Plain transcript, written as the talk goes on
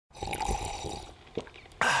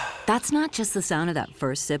That's not just the sound of that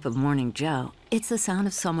first sip of Morning Joe. It's the sound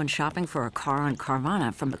of someone shopping for a car on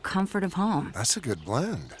Carvana from the comfort of home. That's a good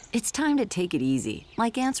blend. It's time to take it easy,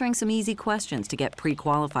 like answering some easy questions to get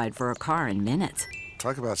pre-qualified for a car in minutes.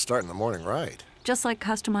 Talk about starting the morning right. Just like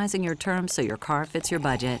customizing your terms so your car fits your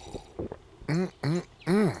budget.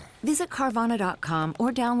 Visit Carvana.com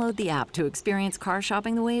or download the app to experience car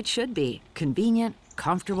shopping the way it should be. Convenient,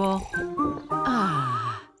 comfortable.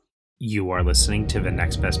 Ah. You are listening to the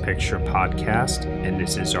Next Best Picture podcast, and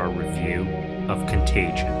this is our review of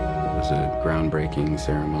Contagion. It was a groundbreaking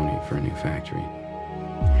ceremony for a new factory.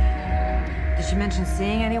 Did she mention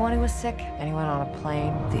seeing anyone who was sick? Anyone on a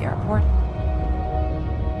plane, the airport?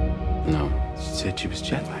 No, she said she was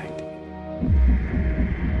jet lagged.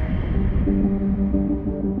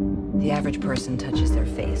 The average person touches their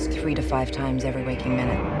face 3 to 5 times every waking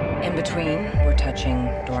minute. In between, we're touching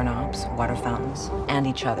doorknobs, water fountains, and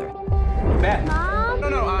each other. Beth. Mom?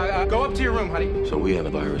 No, go up to your room, honey. So we have a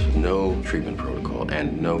virus with no treatment protocol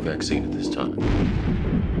and no vaccine at this time.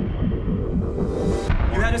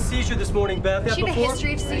 You had a seizure this morning, Beth. Does she have a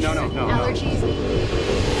history of seizures and allergies?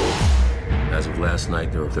 As of last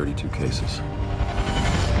night, there were 32 cases.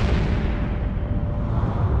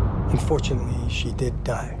 Unfortunately, she did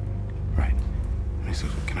die. Right. So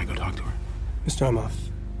can I go talk to her? Mr. Amoff,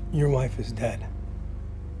 your wife is dead.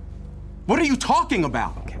 What are you talking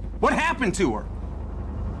about? Okay. What happened to her?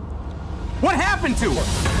 What happened to her?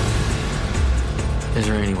 Is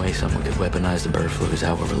there any way someone could weaponize the bird flu? Is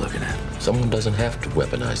that what we're looking at? Someone doesn't have to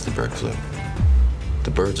weaponize the bird flu.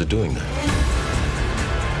 The birds are doing that.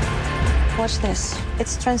 Watch this.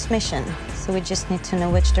 It's transmission, so we just need to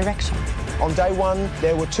know which direction. On day 1,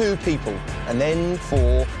 there were 2 people, and then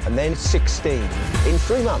 4, and then 16. In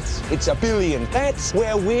 3 months, it's 1 billion. That's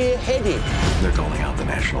where we're headed. They're calling out the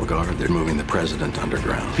National Guard. They're moving the president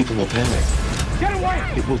underground. People will panic. Get away!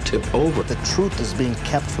 It will tip over. The truth is being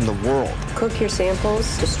kept from the world. Cook your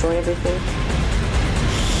samples, destroy everything.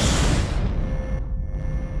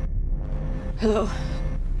 Hello.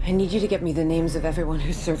 I need you to get me the names of everyone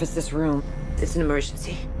who serviced this room. It's an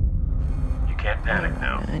emergency. You can't panic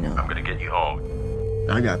now. I know. I'm gonna get you home.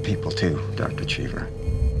 I got people too, Dr. Cheever.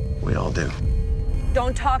 We all do.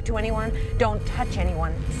 Don't talk to anyone. Don't touch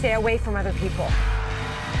anyone. Stay away from other people.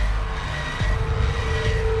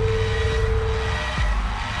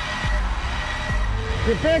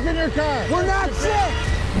 Get back in your car! We're not sick!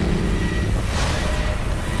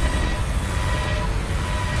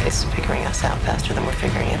 It's figuring us out faster than we're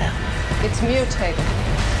figuring it out. It's mutating.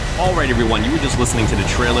 All right, everyone, you were just listening to the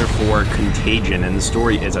trailer for Contagion, and the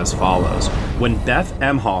story is as follows. When Beth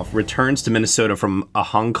Emhoff returns to Minnesota from a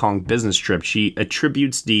Hong Kong business trip, she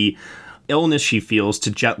attributes the illness she feels to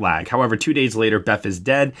jet lag. However, 2 days later, Beth is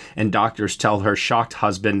dead, and doctors tell her shocked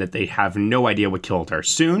husband that they have no idea what killed her.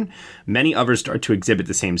 Soon, many others start to exhibit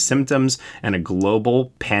the same symptoms, and a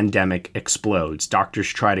global pandemic explodes. Doctors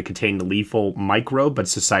try to contain the lethal microbe, but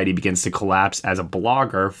society begins to collapse as a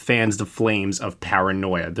blogger fans the flames of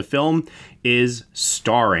paranoia. The film is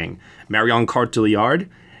starring Marion Cotillard,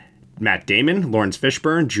 Matt Damon, Lawrence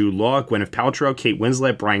Fishburne, Jude Law, Gwyneth Paltrow, Kate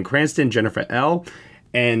Winslet, Bryan Cranston, Jennifer L.,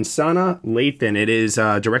 and Sana Lathan. It is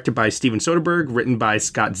directed by Steven Soderbergh, written by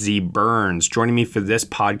Scott Z. Burns. Joining me for this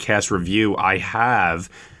podcast review, I have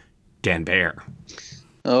Dan Baer.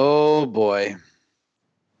 Oh, boy.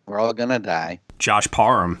 We're all gonna die. Josh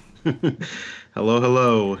Parham. Hello,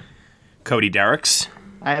 hello. Cody Derricks.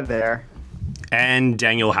 Hi there. And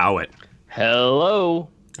Daniel Howitt. Hello.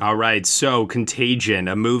 All right, so Contagion,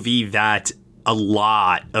 a movie that a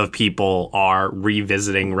lot of people are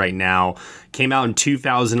revisiting right now. Came out in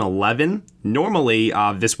 2011. Normally,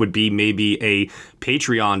 this would be maybe a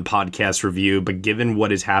Patreon podcast review, but given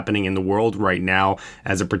what is happening in the world right now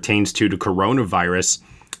as it pertains to the coronavirus,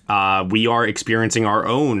 we are experiencing our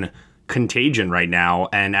own contagion right now.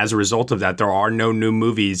 And as a result of that, there are no new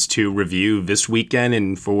movies to review this weekend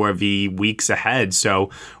and for the weeks ahead.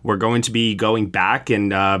 So we're going to be going back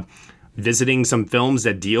and visiting some films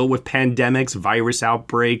that deal with pandemics, virus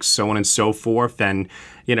outbreaks, so on and so forth. And,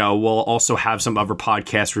 you know, we'll also have some other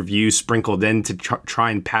podcast reviews sprinkled in to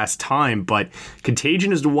try and pass time. But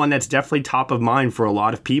Contagion is the one that's definitely top of mind for a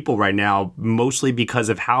lot of people right now, mostly because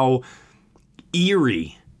of how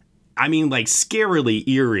eerie, I mean, like scarily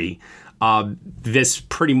eerie, this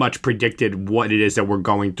pretty much predicted what it is that we're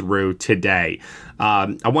going through today.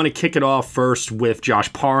 I want to kick it off first with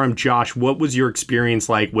Josh Parham. Josh, what was your experience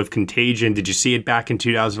like with Contagion? Did you see it back in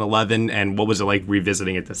 2011? And what was it like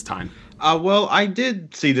revisiting it this time? Well, I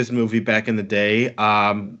did see this movie back in the day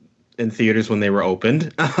in theaters when they were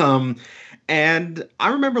opened. And I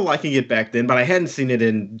remember liking it back then, but I hadn't seen it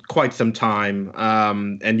in quite some time.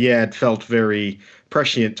 And yeah, it felt very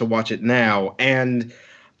prescient to watch it now. And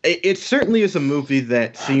it certainly is a movie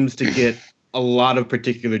that seems to get a lot of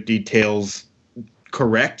particular details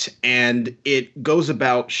correct. And it goes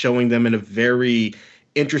about showing them in a very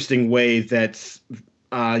interesting way that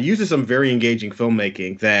uses some very engaging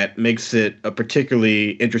filmmaking that makes it a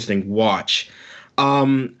particularly interesting watch.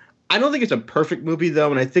 I don't think it's a perfect movie,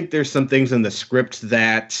 though, and I think there's some things in the script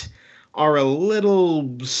that are a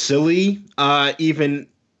little silly, even,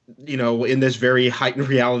 in this very heightened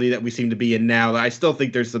reality that we seem to be in now. I still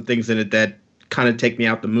think there's some things in it that kind of take me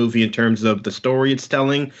out the movie in terms of the story it's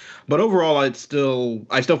telling. But overall, I still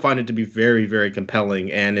find it to be very, very compelling,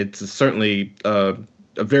 and it's certainly a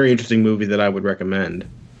very interesting movie that I would recommend.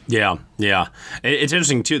 Yeah. It's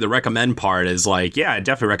interesting, too. The recommend part is like, yeah, I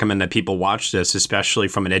definitely recommend that people watch this, especially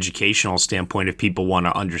from an educational standpoint, if people want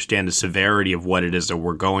to understand the severity of what it is that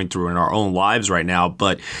we're going through in our own lives right now.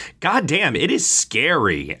 But goddamn, it is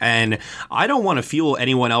scary. And I don't want to fuel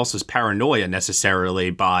anyone else's paranoia necessarily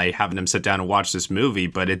by having them sit down and watch this movie.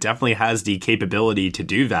 But it definitely has the capability to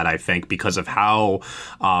do that, I think, because of how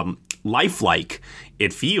lifelike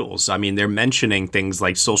it feels. I mean, they're mentioning things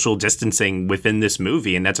like social distancing within this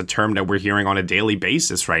movie, and that's a term that we're hearing on a daily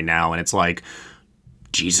basis right now. And it's like,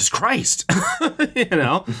 Jesus Christ,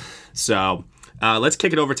 So let's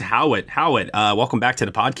kick it over to Howitt. Howitt, welcome back to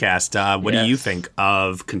the podcast. What do you think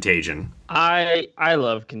of Contagion? I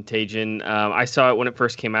love Contagion. I saw it when it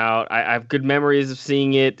first came out. I have good memories of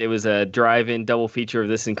seeing it. It was a drive-in double feature of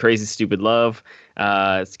this and Crazy Stupid Love.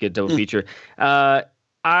 It's a good double feature.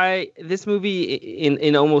 This movie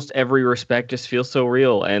in almost every respect just feels so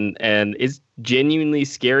real and is genuinely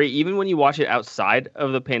scary, even when you watch it outside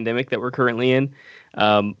of the pandemic that we're currently in.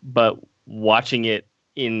 But watching it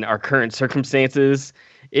in our current circumstances,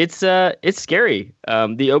 it's scary.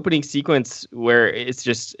 The opening sequence where it's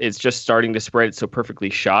just starting to spread, it's so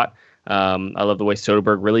perfectly shot. I love the way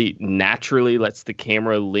Soderbergh really naturally lets the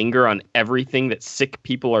camera linger on everything that sick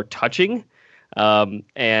people are touching.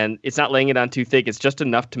 And it's not laying it on too thick. It's just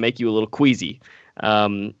enough to make you a little queasy.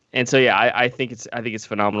 And so, yeah, I think it's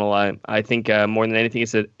phenomenal. I think more than anything,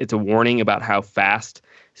 it's a warning about how fast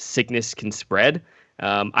sickness can spread.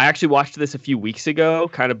 I actually watched this a few weeks ago,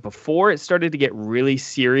 kind of before it started to get really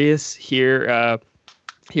serious here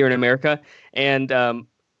in America. And I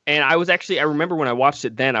remember when I watched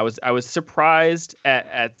it then, I was surprised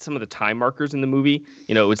at some of the time markers in the movie.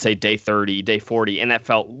 It would say day 30, day 40, and that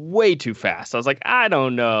felt way too fast. I was like, I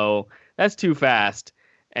don't know, that's too fast.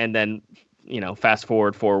 And then, fast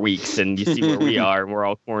forward 4 weeks and you see where we are and we're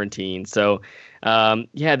all quarantined. So,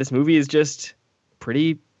 this movie is just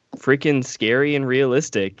pretty freaking scary and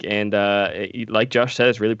realistic. And like Josh said,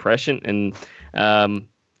 it's really prescient and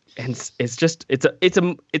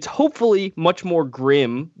it's hopefully much more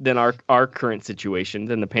grim than our current situation,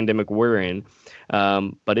 than the pandemic we're in.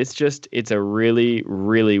 But it's a really,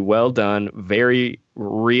 really well done, very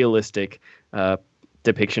realistic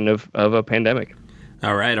depiction of a pandemic.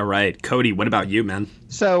 All right. Cody, what about you, man?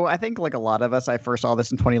 So I think like a lot of us, I first saw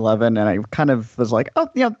this in 2011 and I kind of was like, oh,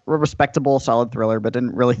 yeah, a respectable, solid thriller, but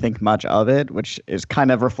didn't really think much of it, which is kind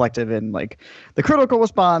of reflective in like the critical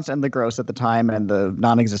response and the gross at the time and the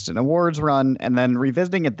non-existent awards run. And then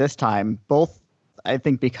revisiting it this time, both I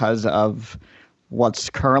think because of what's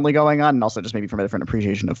currently going on and also just maybe from a different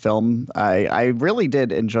appreciation of film, I really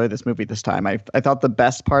did enjoy this movie this time. I thought the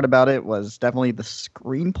best part about it was definitely the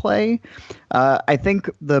screenplay. I think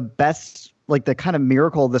the best, like the kind of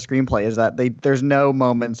miracle of the screenplay is that there's no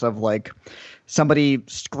moments of like somebody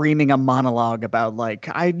screaming a monologue about like,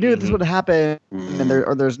 I knew this would happen. And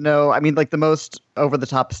there's no, I mean, like the most over the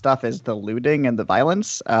top stuff is the looting and the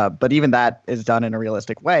violence. But even that is done in a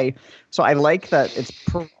realistic way. So I like that it's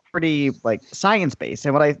pretty like science-based,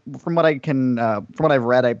 and from what I've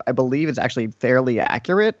read, I believe it's actually fairly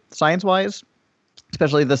accurate science-wise,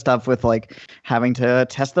 especially the stuff with like having to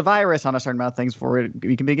test the virus on a certain amount of things before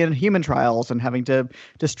you can begin human trials, and having to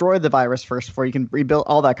destroy the virus first before you can rebuild.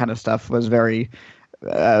 All that kind of stuff was very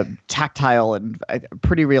tactile and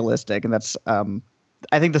pretty realistic, and that's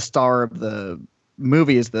I think the star of the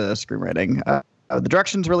movie is the screenwriting. The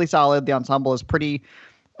direction's really solid. The ensemble is pretty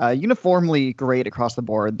uniformly great across the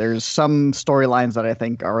board. There's some storylines that I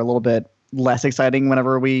think are a little bit less exciting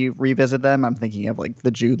whenever we revisit them. I'm thinking of like the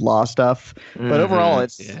Jude Law stuff, but overall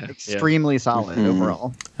it's extremely solid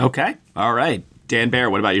overall. Okay. All right. Dan Baer,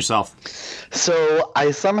 what about yourself? So I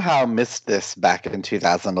somehow missed this back in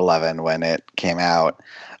 2011 when it came out,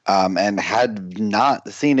 and had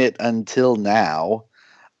not seen it until now.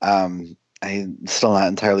 I'm still not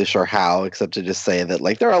entirely sure how, except to just say that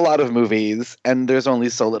like there are a lot of movies and there's only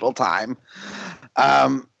so little time.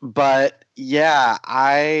 But yeah,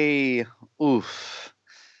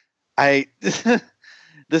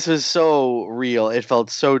 this was so real. It felt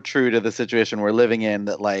so true to the situation we're living in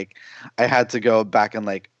that like I had to go back and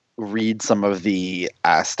like read some of the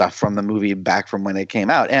stuff from the movie back from when it came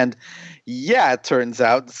out. And yeah, it turns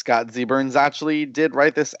out Scott Z. Burns actually did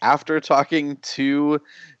write this after talking to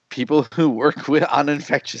people who work on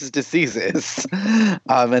infectious diseases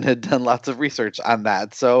and had done lots of research on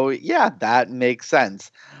that. So yeah, that makes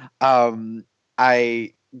sense.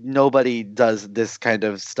 Nobody does this kind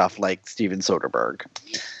of stuff like Steven Soderbergh.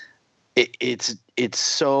 It's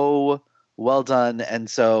so well done and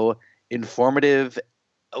so informative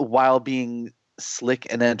while being slick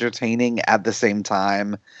and entertaining at the same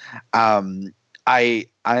time. I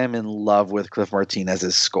am in love with Cliff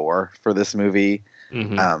Martinez's score for this movie.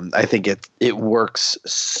 Mm-hmm. I think it works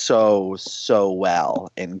so well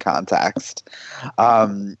in context.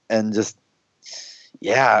 And just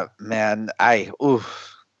yeah, man,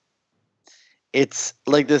 it's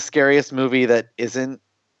like the scariest movie that isn't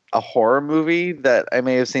a horror movie that I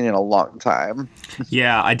may have seen in a long time.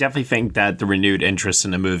 Yeah, I definitely think that the renewed interest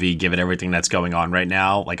in the movie, given everything that's going on right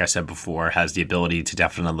now, like I said before, has the ability to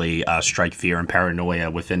definitely strike fear and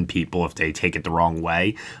paranoia within people if they take it the wrong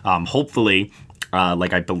way. Hopefully,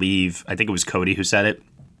 like I think it was Cody who said it,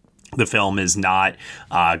 the film is not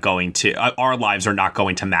going to, our lives are not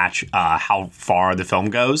going to match how far the film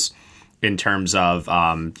goes in terms of,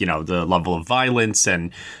 the level of violence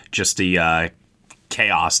and just the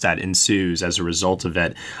chaos that ensues as a result of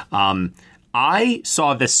it. I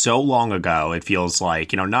saw this so long ago, it feels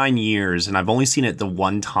like, 9 years, and I've only seen it the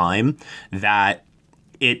one time that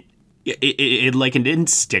it didn't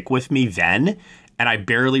stick with me then, and I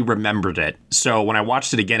barely remembered it. So when I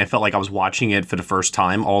watched it again, it felt like I was watching it for the first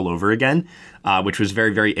time all over again, which was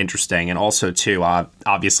very, very interesting. And also, too,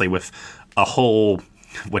 obviously with a whole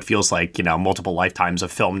what feels like, multiple lifetimes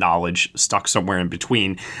of film knowledge stuck somewhere in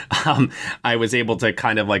between, I was able to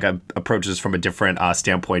kind of like approach this from a different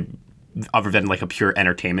standpoint other than like a pure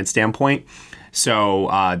entertainment standpoint. So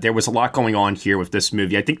there was a lot going on here with this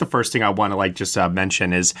movie. I think the first thing I want to just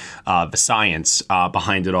mention is the science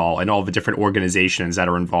behind it all and all the different organizations that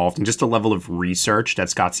are involved and just the level of research that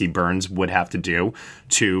Scott Z. Burns would have to do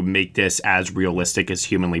to make this as realistic as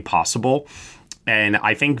humanly possible. And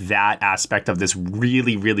I think that aspect of this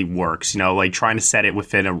really, really works. Trying to set it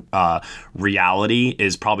within a reality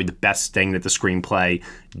is probably the best thing that the screenplay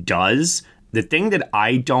does. The thing that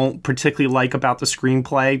I don't particularly like about the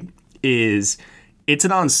screenplay is it's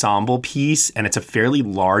an ensemble piece, and it's a fairly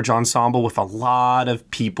large ensemble with a lot of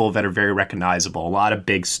people that are very recognizable, a lot of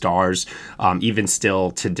big stars, even still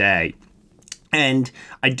today. And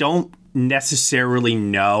I don't necessarily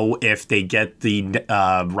know if they get the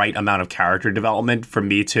right amount of character development for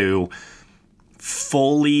me to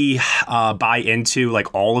fully buy into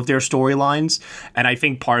like all of their storylines. And I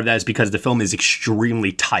think part of that is because the film is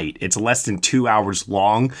extremely tight. It's less than 2 hours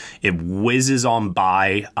long. It whizzes on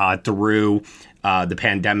by through the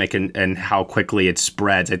pandemic and how quickly it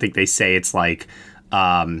spreads. I think they say it's like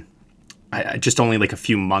just only like a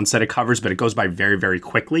few months that it covers, but it goes by very, very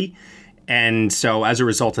quickly. And so as a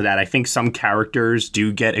result of that, I think some characters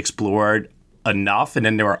do get explored enough. And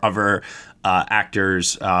then there are other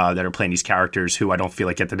actors that are playing these characters who I don't feel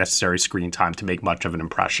like get the necessary screen time to make much of an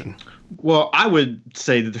impression. Well, I would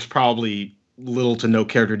say that there's probably little to no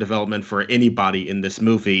character development for anybody in this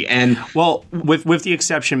movie. And well, with the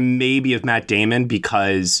exception maybe of Matt Damon,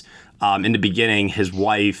 because in the beginning, his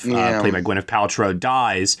wife, played by Gwyneth Paltrow,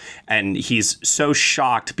 dies, and he's so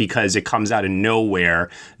shocked because it comes out of nowhere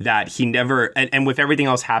that he never, and with everything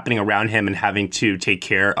else happening around him and having to take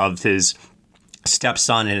care of his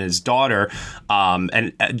stepson and his daughter,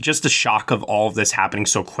 and just the shock of all of this happening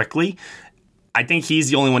so quickly, I think he's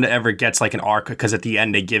the only one that ever gets like an arc, because at the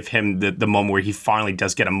end they give him the moment where he finally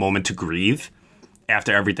does get a moment to grieve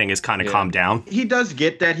after everything is kind of calmed down. He does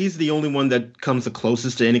get that. He's the only one that comes the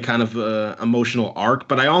closest to any kind of emotional arc.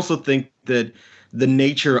 But I also think that the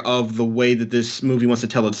nature of the way that this movie wants to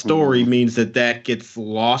tell its story means that gets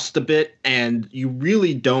lost a bit. And I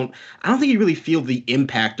don't think you really feel the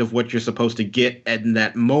impact of what you're supposed to get in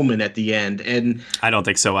that moment at the end. And I don't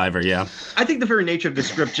think so either, yeah. I think the very nature of the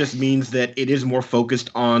script just means that it is more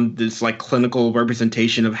focused on this like clinical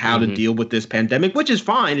representation of how to deal with this pandemic, which is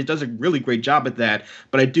fine. It does a really great job at that.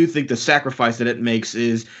 But I do think the sacrifice that it makes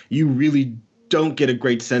is you really don't get a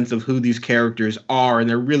great sense of who these characters are, and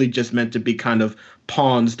they're really just meant to be kind of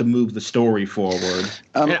pawns to move the story forward.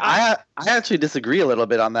 I actually disagree a little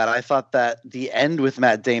bit on that. I thought that the end with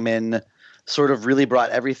Matt Damon sort of really brought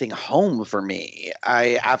everything home for me.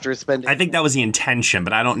 I think that was the intention,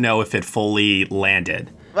 but I don't know if it fully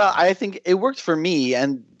landed. Well, I think it worked for me,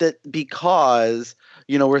 and that because,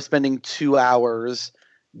 we're spending 2 hours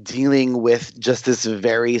dealing with just this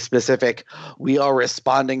very specific, we are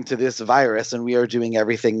responding to this virus and we are doing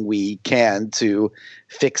everything we can to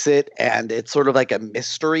fix it. And it's sort of like a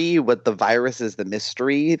mystery. What the virus is, the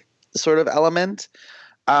mystery sort of element.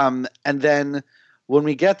 And then when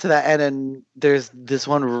we get to that end, and there's this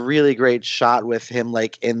one really great shot with him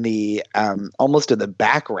like in the almost in the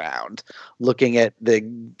background looking at the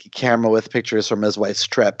camera with pictures from his wife's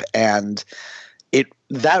trip, and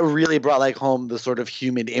that really brought like home the sort of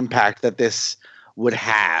human impact that this would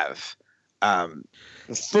have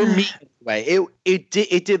for me. Anyway, it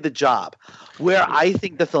did the job. Where I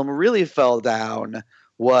think the film really fell down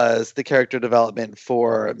was the character development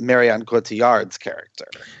for Marion Cotillard's character,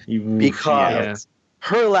 because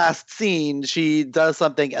her last scene, she does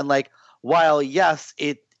something, and like, while yes,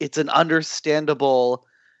 it's an understandable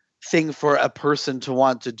thing for a person to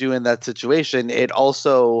want to do in that situation, it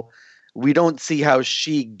also, we don't see how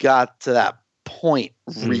she got to that point,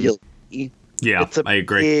 really. Yeah, it's a I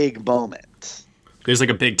agree. Big moment. There's like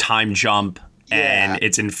a big time jump, and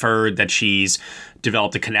it's inferred that she's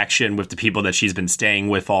developed a connection with the people that she's been staying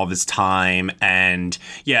with all this time. And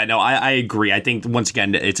I agree. I think, once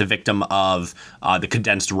again, it's a victim of the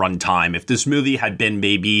condensed runtime. If this movie had been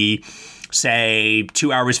maybe, say,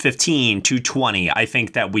 2 hours 15, 2:20, I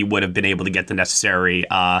think that we would have been able to get the necessary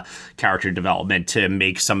character development to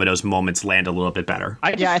make some of those moments land a little bit better.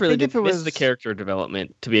 I really didn't miss the character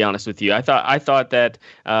development, to be honest with you. I thought that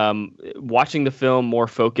watching the film more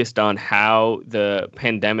focused on how the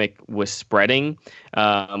pandemic was spreading,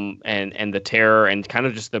 and the terror, and kind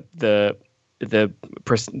of just the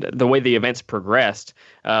way the events progressed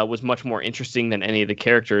was much more interesting than any of the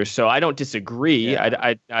characters. So I don't disagree.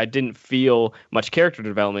 Yeah. I didn't feel much character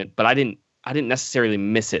development, but I didn't necessarily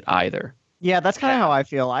miss it either. Yeah, that's kind of how I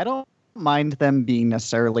feel. I don't mind them being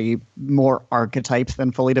necessarily more archetypes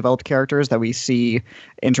than fully developed characters that we see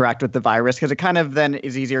interact with the virus, because it kind of then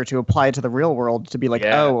is easier to apply to the real world, to be like,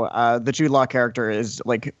 the Jude Law character is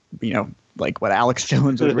like, like what Alex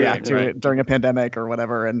Jones would react to it during a pandemic or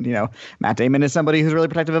whatever. And, Matt Damon is somebody who's really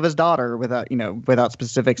protective of his daughter without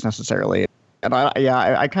specifics necessarily. And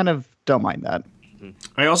I kind of don't mind that.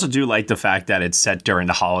 I also do like the fact that it's set during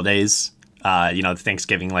the holidays.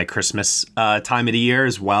 Thanksgiving, like Christmas time of the year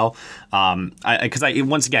as well. Because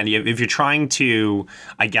once again, if you're trying to,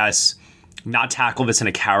 I guess, not tackle this in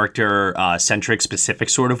a character-centric, specific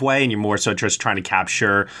sort of way, and you're more so just trying to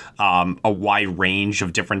capture a wide range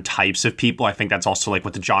of different types of people. I think that's also like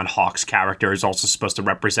what the John Hawkes character is also supposed to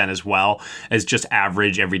represent as well, as just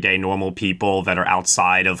average, everyday, normal people that are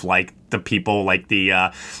outside of like the people like the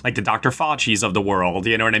Dr. Fauci's of the world,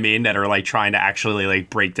 you know what I mean? That are like trying to actually like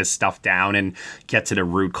break this stuff down and get to the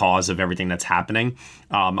root cause of everything that's happening.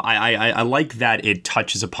 I like that it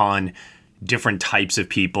touches upon different types of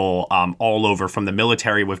people all over, from the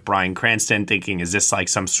military with Bryan Cranston thinking, is this like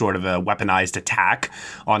some sort of a weaponized attack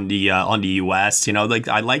on the U.S.?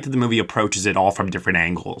 I like that the movie approaches it all from different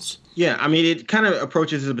angles. Yeah, I mean, it kind of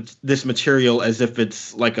approaches this material as if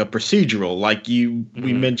it's like a procedural, like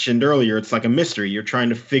we mentioned earlier. It's like a mystery. You're trying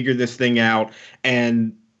to figure this thing out,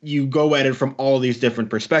 and you go at it from all these different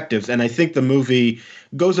perspectives. And I think the movie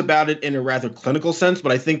goes about it in a rather clinical sense,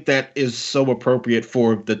 but I think that is so appropriate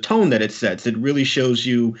for the tone that it sets. It really shows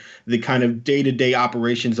you the kind of day-to-day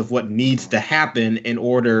operations of what needs to happen in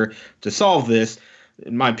order to solve this.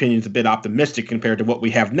 In my opinion, it's a bit optimistic compared to what we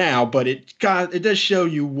have now, but it does show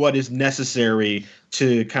you what is necessary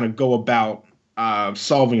to kind of go about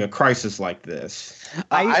solving a crisis like this.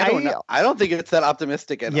 I don't know. I don't think it's that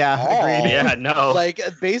optimistic at all. Agreed. Yeah, no. Like,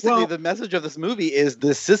 basically, the message of this movie is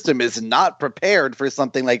the system is not prepared for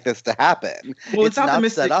something like this to happen. Well, it's not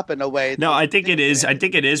set up in a way. No, I think it is. I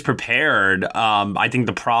think it is prepared. I think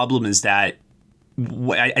the problem is that,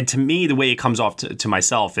 to me, the way it comes off to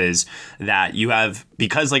myself is that you have,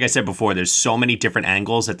 because like I said before, there's so many different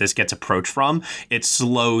angles that this gets approached from, it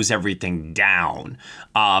slows everything down.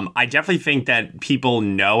 I definitely think that people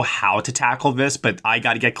know how to tackle this, but I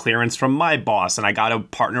got to get clearance from my boss, and I got to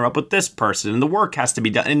partner up with this person, and the work has to be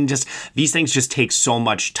done. And just these things just take so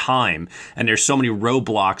much time, and there's so many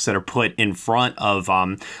roadblocks that are put in front of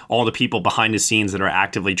all the people behind the scenes that are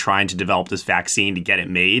actively trying to develop this vaccine to get it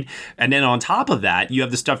made. And then on top of of that, you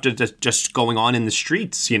have the stuff just going on in the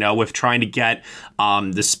streets, with trying to get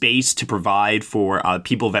the space to provide for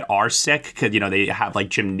people that are sick. Because, they have like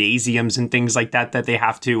gymnasiums and things like that they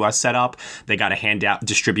have to set up. They got to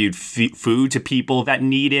distribute food to people that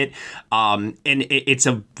need it. And it's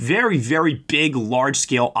a very, very big, large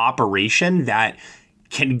scale operation that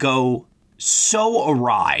can go so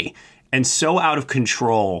awry and so out of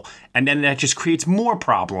control, and then that just creates more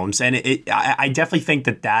problems. And I definitely think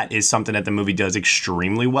that is something that the movie does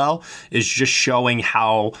extremely well, is just showing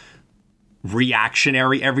how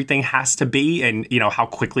reactionary everything has to be, and how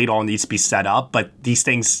quickly it all needs to be set up. But these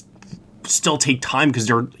things still take time because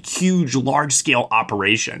they're huge, large-scale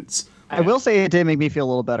operations. I will say it did make me feel a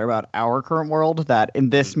little better about our current world, that in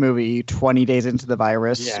this movie, 20 days into the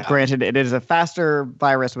virus, granted, it is a faster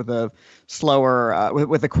virus with a slower,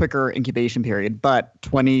 with a quicker incubation period, but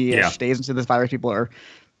 20-ish days into this virus, people are,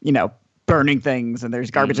 burning things, and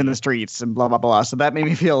there's garbage in the streets and blah, blah, blah. So that made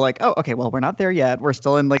me feel like, oh, okay, well, we're not there yet. We're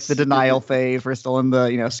still in like the denial phase. We're still in the,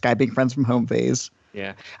 Skyping friends from home phase.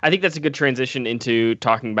 Yeah. I think that's a good transition into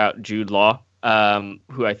talking about Jude Law.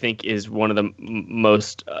 Who I think is one of the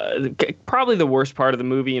most, probably the worst part of the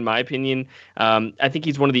movie, in my opinion. I think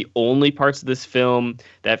he's one of the only parts of this film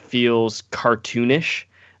that feels cartoonish.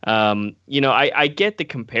 I get the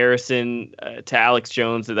comparison to Alex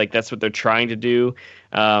Jones, that that's what they're trying to do.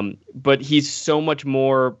 But he's so much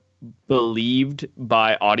more believed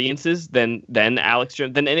by audiences than Alex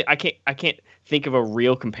Jones. I can't think of a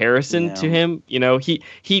real comparison to him.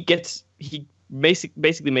 He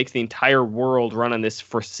basically makes the entire world run on this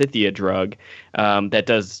forsythia drug that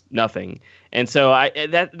does nothing. And so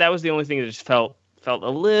that was the only thing that just felt a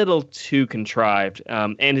little too contrived.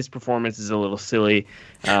 And his performance is a little silly.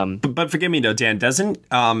 But forgive me though, Dan, doesn't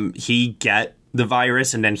he get the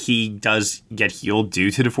virus and then he does get healed due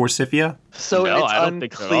to the forsythia? So no, it's I don't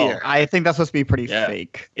think so. I think that's supposed to be pretty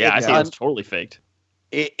fake. Yeah, I think it's totally faked.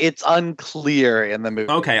 It's unclear in the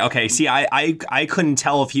movie. Okay. See, I couldn't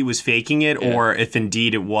tell if he was faking it or if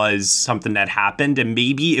indeed it was something that happened, and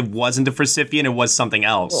maybe it wasn't the forsythia, it was something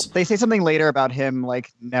else. Well, they say something later about him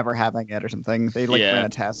never having it or something. They ran a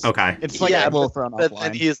test. Okay. It's a little thrown but offline.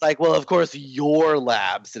 Then he's like, well, of course your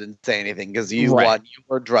labs didn't say anything because you want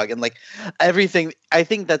your drug, and everything. I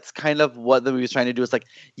think that's kind of what the movie's trying to do. Is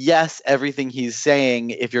yes, everything he's saying,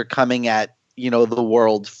 if you're coming at the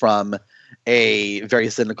world from a very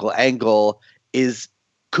cynical angle,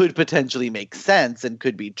 could potentially make sense and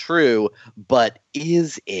could be true, but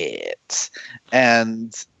is it?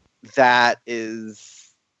 And that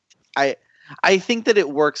is, I think that it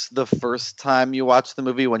works the first time you watch the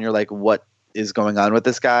movie when you're like, what is going on with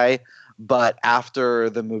this guy? But after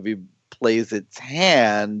the movie plays its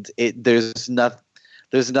hand, there's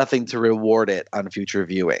nothing to reward it on future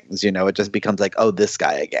viewings. It just becomes like, oh, this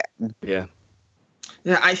guy again. Yeah.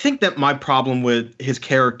 Yeah, I think that my problem with his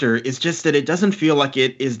character is just that it doesn't feel like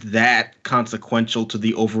it is that consequential to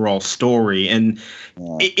the overall story. And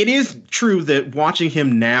it is true that watching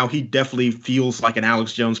him now, he definitely feels like an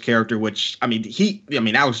Alex Jones character, which,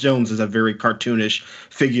 Alex Jones is a very cartoonish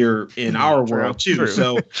figure in our world too.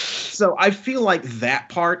 True. So I feel like that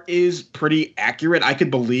part is pretty accurate. I could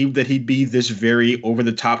believe that he'd be this very over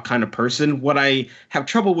the top kind of person. What I have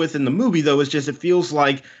trouble with in the movie, though, is just it feels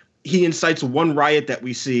like he incites one riot that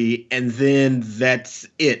we see, and then that's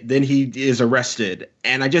it. Then he is arrested.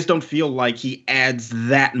 And I just don't feel like he adds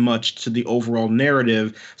that much to the overall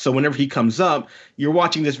narrative. So whenever he comes up, you're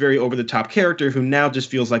watching this very over-the-top character who now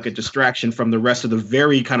just feels like a distraction from the rest of the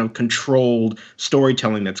very kind of controlled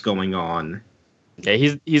storytelling that's going on. Yeah,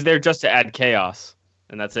 he's there just to add chaos,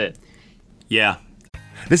 and that's it. Yeah.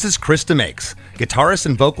 This is Krista Makes, guitarist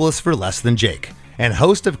and vocalist for Less Than Jake, and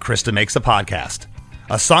host of Krista Makes a Podcast,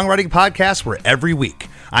 a songwriting podcast where every week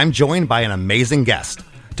I'm joined by an amazing guest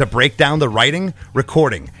to break down the writing,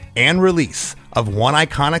 recording, and release of one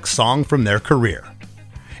iconic song from their career.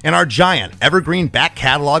 In our giant evergreen back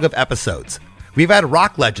catalog of episodes, we've had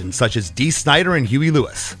rock legends such as Dee Snider and Huey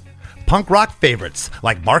Lewis, punk rock favorites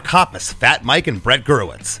like Mark Hoppus, Fat Mike, and Brett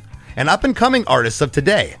Gurewitz, and up-and-coming artists of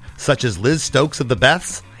today such as Liz Stokes of the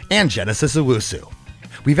Beths and Genesis Owusu.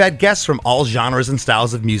 We've had guests from all genres and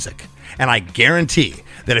styles of music, and I guarantee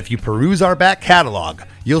that if you peruse our back catalog,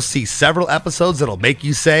 you'll see several episodes that'll make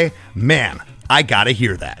you say, man, I gotta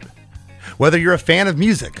hear that. Whether you're a fan of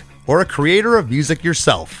music or a creator of music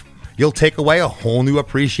yourself, you'll take away a whole new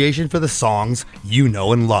appreciation for the songs you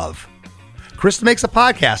know and love. Krista Makes a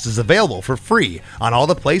Podcast is available for free on all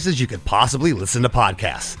the places you could possibly listen to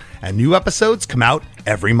podcasts, and new episodes come out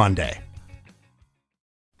every Monday.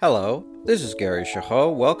 Hello, this is Gary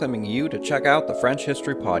Chahot welcoming you to check out the French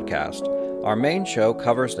History Podcast. Our main show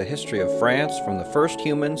covers the history of France from the first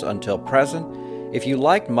humans until present. If you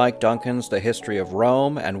liked Mike Duncan's The History of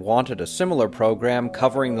Rome and wanted a similar program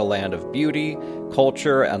covering the land of beauty,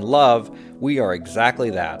 culture, and love, we are exactly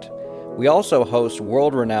that. We also host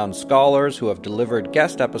world-renowned scholars who have delivered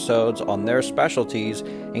guest episodes on their specialties,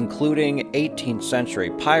 including 18th century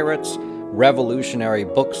pirates, revolutionary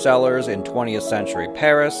booksellers in 20th century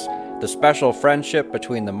Paris, the special friendship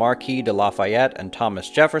between the Marquis de Lafayette and Thomas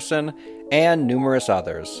Jefferson, and numerous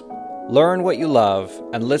others. Learn what you love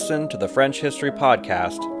and listen to the French History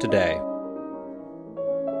Podcast today.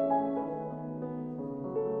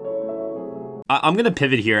 I'm going to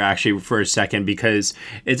pivot here actually for a second because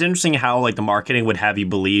it's interesting how like the marketing would have you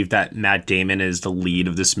believe that Matt Damon is the lead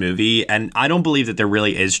of this movie. And I don't believe that there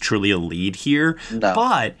really is truly a lead here. No.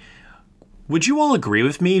 But would you all agree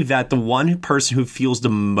with me that the one person who feels the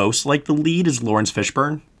most like the lead is Lawrence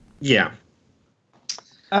Fishburne? Yeah.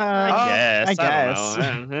 I guess.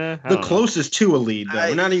 The closest to a lead, though.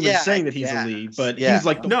 We're not even saying that he's a lead, but he's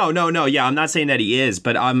like No. Yeah, I'm not saying that he is,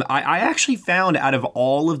 but I actually found out of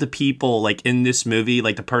all of the people like in this movie,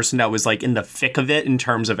 like the person that was like in the thick of it in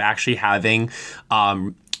terms of actually having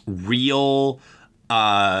real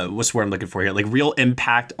what's the word I'm looking for here? Like real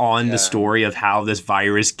impact on the story of how this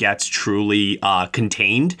virus gets truly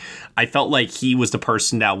contained. I felt like he was the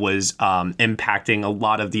person that was impacting a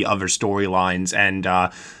lot of the other storylines, and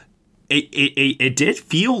it did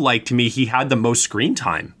feel like to me he had the most screen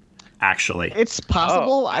time. Actually, it's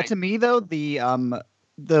possible. To me, though,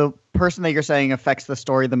 the person that you're saying affects the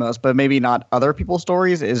story the most, but maybe not other people's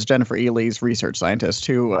stories, is Jennifer Ely's research scientist,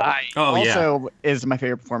 who also is my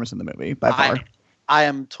favorite performance in the movie by far. I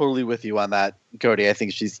am totally with you on that, Cody. I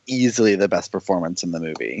think she's easily the best performance in the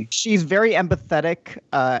movie. She's very empathetic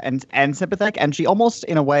and sympathetic, and she almost,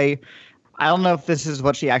 in a way, I don't know if this is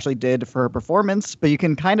what she actually did for her performance, but you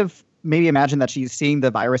can kind of maybe imagine that she's seeing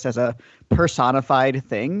the virus as a personified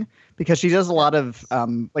thing, because she does a lot of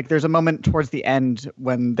like there's a moment towards the end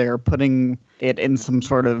when they're putting it in some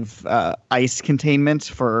sort of ice containment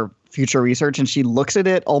for future research, and she looks at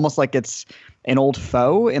it almost like it's an old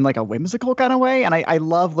foe in like a whimsical kind of way. And I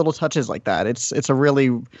love little touches like that. It's a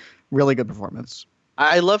really, really good performance.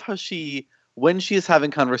 I love how when she is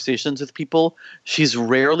having conversations with people, she's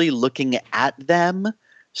rarely looking at them.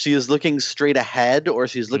 She is looking straight ahead, or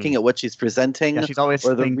she's looking at what she's presenting, she's always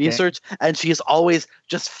or the thinking. research, and she is always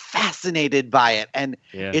just fascinated by it. And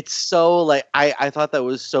it's so like I thought that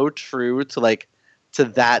was so true to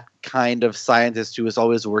that kind of scientist who is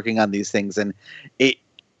always working on these things. And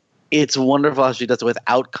it's wonderful how she does it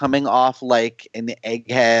without coming off like an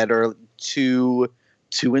egghead or too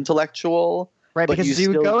intellectual. Right, because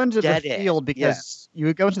you would go into the field because you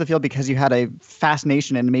would go into the field because you had a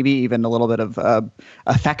fascination and maybe even a little bit of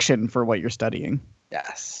affection for what you're studying.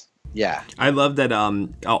 Yes. Yeah. I love that.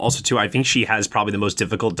 Also, too, I think she has probably the most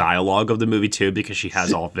difficult dialogue of the movie, too, because she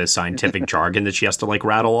has all of this scientific jargon that she has to like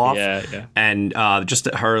rattle off. Yeah. And just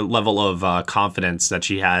her level of confidence that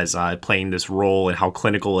she has playing this role and how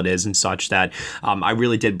clinical it is and such that I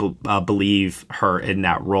really did believe her in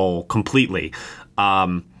that role completely.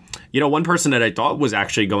 One person that I thought was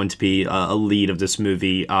actually going to be a lead of this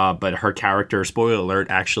movie, but her character, spoiler alert,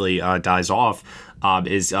 actually dies off,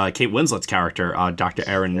 is Kate Winslet's character, Dr.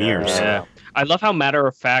 Erin Mears. Yeah. I love how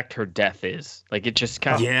matter-of-fact her death is. Like, it just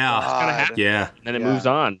kind of happens. Yeah. And then it moves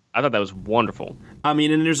on. I thought that was wonderful. I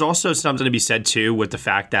mean, and there's also something to be said, too, with the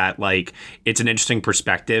fact that, like, it's an interesting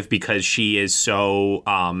perspective because she is so...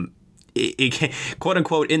 quote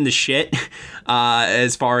unquote in the shit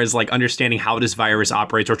as far as like understanding how this virus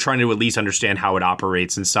operates, or trying to at least understand how it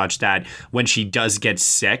operates, and such that when she does get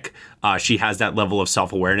sick, she has that level of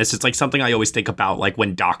self-awareness. It's like something I always think about, like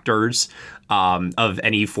when doctors of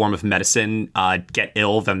any form of medicine get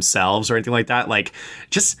ill themselves or anything like that, like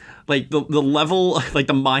just like the level, like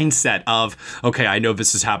the mindset of, okay, I know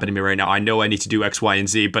this is happening to me right now, I know I need to do X, Y, and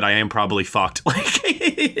Z, but I am probably fucked. Like,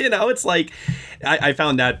 it's like I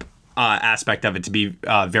found that aspect of it to be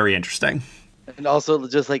very interesting. And also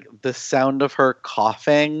just like the sound of her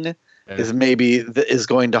coughing is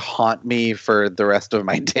going to haunt me for the rest of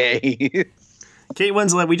my day. Kate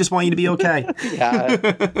Winslet, we just want you to be okay.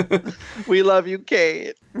 Yeah. We love you,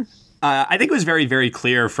 Kate. I think it was very, very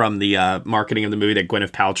clear from the marketing of the movie that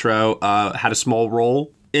Gwyneth Paltrow had a small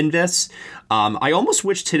role in this. I almost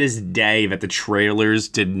wish to this day that the trailers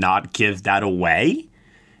did not give that away,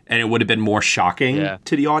 and it would have been more shocking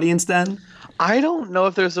to the audience then. I don't know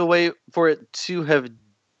if there's a way for it to have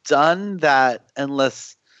done that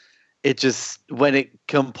unless it just went it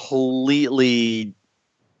completely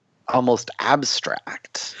almost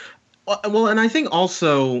abstract. Well, and I think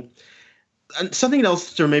also something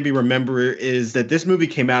else to maybe remember is that this movie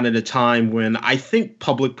came out at a time when I think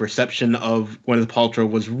public perception of Gwyneth Paltrow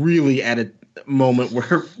was really at a moment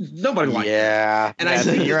where nobody liked her. And I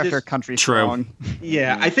think year after Country Strong.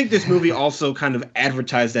 Yeah, I think this movie also kind of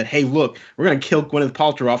advertised that, hey, look, we're going to kill Gwyneth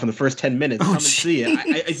Paltrow off in the first 10 minutes. Come and see it.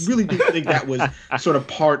 I really do think that was sort of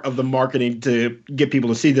part of the marketing to get people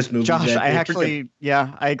to see this movie. Josh, I agree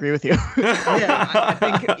with you. I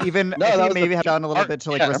think even maybe have done a little bit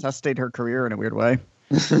to like resuscitate her career in a weird way.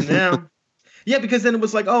 Yeah. Yeah, because then it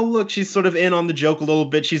was like, oh, look, she's sort of in on the joke a little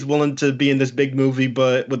bit. She's willing to be in this big movie,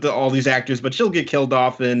 but with all these actors, but she'll get killed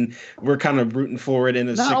off, and we're kind of rooting for it in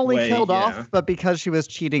a sick way. Not only killed off, but because she was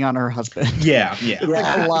cheating on her husband. Yeah.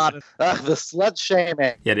 Like a lot. The slut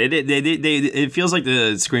shaming. Yeah, it feels like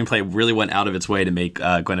the screenplay really went out of its way to make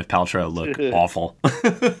Gwyneth Paltrow look awful.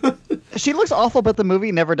 She looks awful, but the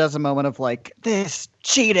movie never does a moment of like, this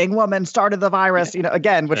cheating woman started the virus,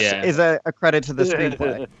 again, which is a credit to the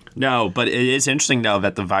screenplay. No, but it is interesting, though,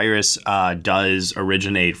 that the virus does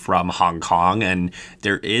originate from Hong Kong, and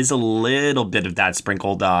there is a little bit of that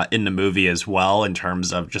sprinkled in the movie as well, in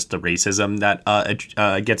terms of just the racism that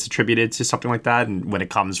gets attributed to something like that, and when it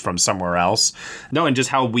comes from somewhere else. No, and just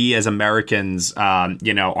how we as Americans,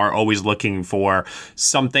 are always looking for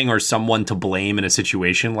something or someone to blame in a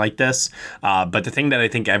situation like this. But the thing that I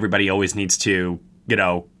think everybody always needs to,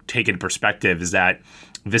 take into perspective is that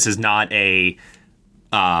this is not like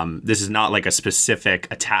a specific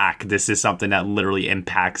attack. This is something that literally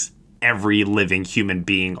impacts every living human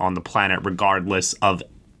being on the planet, regardless of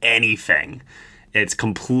anything. It's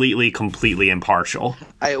completely impartial.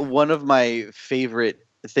 One of my favorite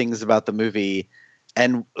things about the movie,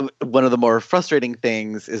 and one of the more frustrating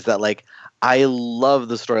things, is that like I love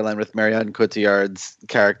the storyline with Marion Cotillard's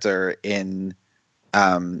character in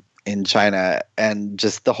China, and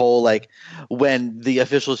just the whole like when the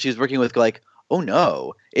officials she's working with go like, oh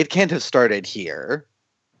no, it can't have started here.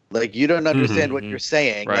 Like, you don't understand what you're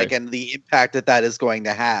saying, right. Like, and the impact that is going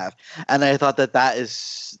to have. And I thought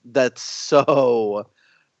that's so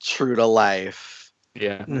true to life.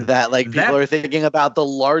 Yeah. That like people are thinking about the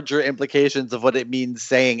larger implications of what it means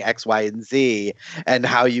saying X, Y, and Z, and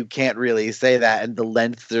how you can't really say that, and the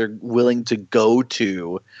length they're willing to go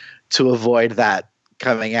to avoid that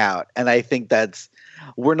coming out. And I think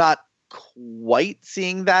we're not quite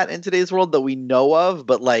seeing that in today's world that we know of,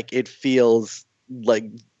 but like it feels like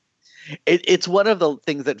it's one of the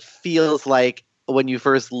things that feels like when you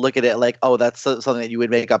first look at it, like, oh, that's something that you would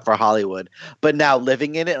make up for Hollywood. But now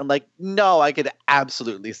living in it, I'm like, no, I could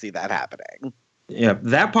absolutely see that happening. Yeah,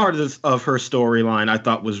 that part of her storyline I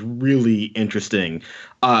thought was really interesting.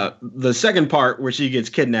 The second part where she gets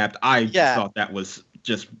kidnapped, I thought that was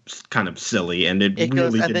just kind of silly, and it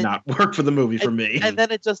really did not work for the movie for me. And then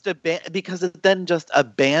it just because it then just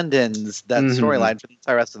abandons that storyline for the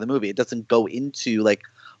entire rest of the movie. It doesn't go into like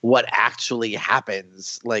what actually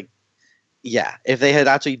happens. Like, yeah, if they had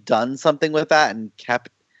actually done something with that and kept,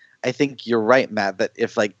 I think you're right, Matt, that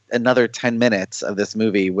if like another 10 minutes of this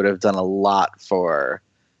movie would have done a lot for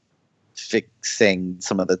fixing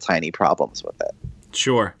some of the tiny problems with it.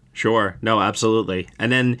 Sure. No, absolutely.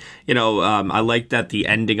 And then, I like that the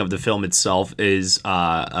ending of the film itself is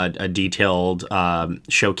a detailed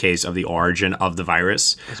showcase of the origin of the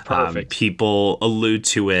virus. It's perfect. People allude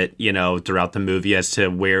to it, throughout the movie as to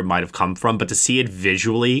where it might have come from. But to see it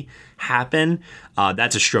visually happen,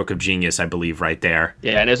 that's a stroke of genius, I believe, right there.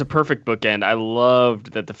 Yeah, and it's a perfect bookend. I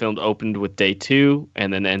loved that the film opened with day 2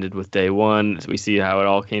 and then ended with day 1. So we see how it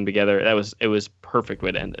all came together. It was perfect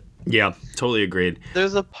way to end it. Yeah, totally agreed.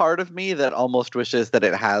 There's a part of me that almost wishes that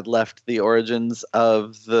it had left the origins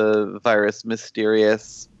of the virus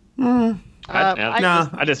mysterious. I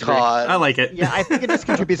disagree. I like it. Yeah, I think it just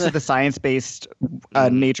contributes to the science-based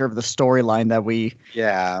nature of the storyline that we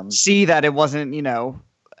see that it wasn't,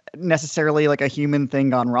 necessarily like a human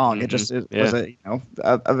thing gone wrong. It was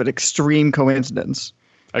an extreme coincidence.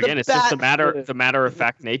 Again, it's just the matter of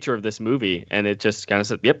fact nature of this movie, and it just kind of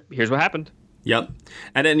said, "Yep, here's what happened." Yep.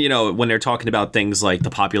 And then, when they're talking about things like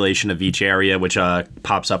the population of each area, which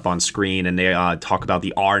pops up on screen, and they talk about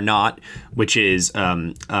the R-naught, which is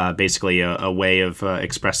basically a way of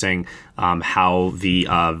expressing how the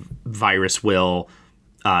virus will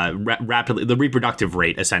rapidly, the reproductive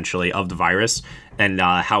rate, essentially, of the virus, and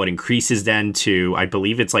how it increases then to, I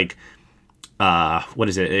believe it's like, what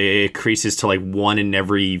is it? It increases to like 1 in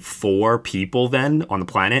every 4 people then on the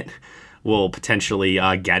planet. will potentially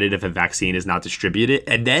get it if a vaccine is not distributed.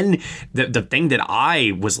 And then the thing that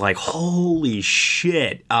I was like, holy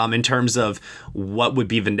shit, in terms of what would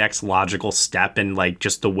be the next logical step and like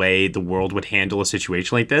just the way the world would handle a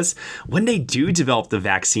situation like this, when they do develop the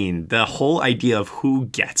vaccine, the whole idea of who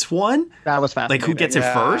gets one, that was fascinating. Like who gets it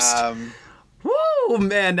first. Woo,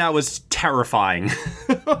 man, that was terrifying.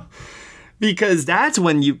 Because that's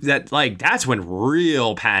when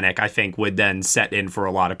real panic, I think, would then set in for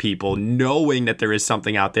a lot of people, knowing that there is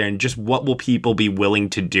something out there and just what will people be willing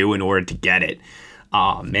to do in order to get it.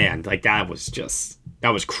 Oh man, like that was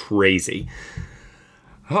crazy.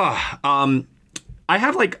 I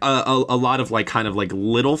have like a lot of like kind of like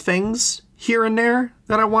little things here and there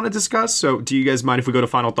that I want to discuss. So do you guys mind if we go to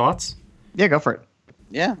final thoughts? Yeah, go for it.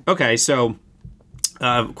 Yeah. Okay, so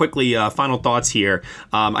quickly, final thoughts here.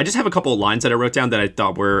 I just have a couple of lines that I wrote down that I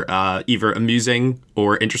thought were either amusing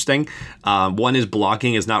or interesting. One is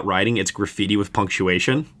blogging is not writing, it's graffiti with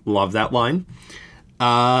punctuation. Love that line.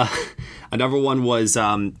 Another one was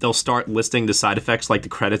they'll start listing the side effects like the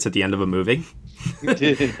credits at the end of a movie.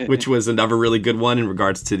 Which was another really good one in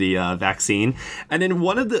regards to the vaccine. And then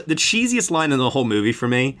one of the cheesiest line in the whole movie for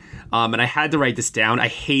me, and I had to write this down. I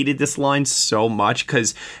hated this line so much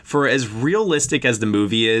because for as realistic as the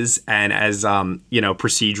movie is and as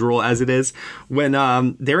procedural as it is, when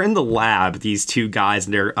they're in the lab, these two guys,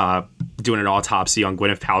 and they're doing an autopsy on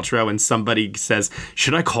Gwyneth Paltrow, and somebody says,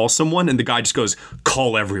 "Should I call someone?" And the guy just goes,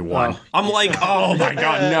 "Call everyone." I'm like, oh my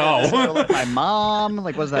god, no. Like my mom,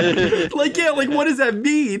 like what's that? Like, yeah, like what does that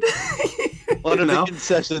mean? One of the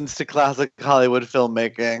concessions to classic Hollywood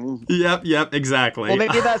filmmaking. Yep, exactly. Well,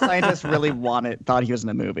 maybe that scientist really thought he was in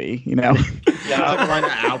a movie, you know?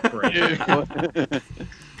 Outbreak.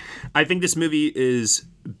 I think this movie is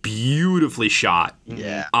beautifully shot.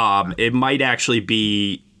 Yeah. It might actually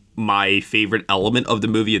be my favorite element of the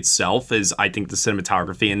movie itself. Is I think the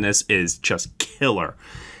cinematography in this is just killer.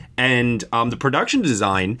 And the production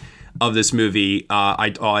design of this movie,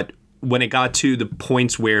 I thought, when it got to the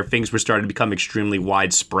points where things were starting to become extremely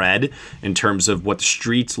widespread in terms of what the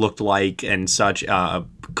streets looked like and such a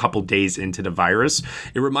couple days into the virus,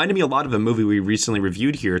 it reminded me a lot of a movie we recently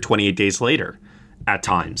reviewed here, 28 Days Later, at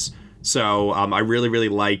times. So I really, really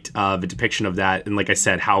liked the depiction of that. And like I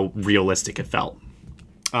said, how realistic it felt.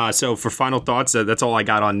 So for final thoughts, that's all I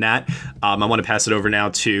got on that. I want to pass it over now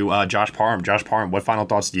to Josh Parham. Josh Parham, what final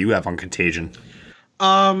thoughts do you have on Contagion?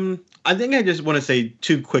 I think I just want to say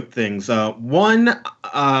two quick things. One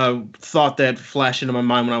thought that flashed into my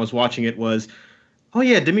mind when I was watching it was, oh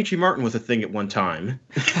yeah, Dimitri Martin was a thing at one time.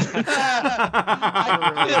 I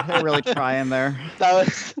really trying there. That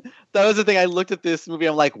was the thing. I looked at this movie.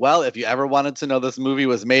 I'm like, well, if you ever wanted to know this movie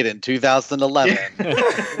was made in 2011.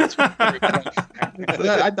 I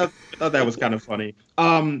thought that was kind of funny.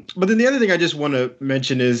 But then the other thing I just want to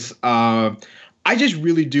mention is I just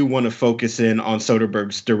really do want to focus in on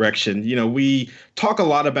Soderbergh's direction. You know, we talk a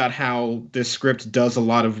lot about how this script does a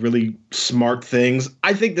lot of really smart things.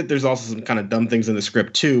 I think that there's also some kind of dumb things in the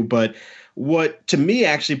script too, but what to me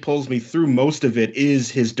actually pulls me through most of it is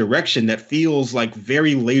his direction that feels like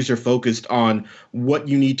very laser focused on what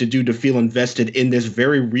you need to do to feel invested in this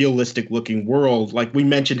very realistic looking world. Like we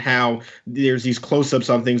mentioned how there's these close-ups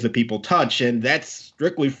on things that people touch, and that's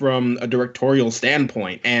strictly from a directorial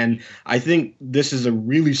standpoint. And I think this is a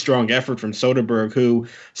really strong effort from Soderbergh, who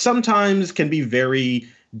sometimes can be very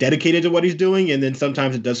dedicated to what he's doing, and then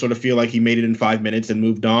sometimes it does sort of feel like he made it in 5 minutes and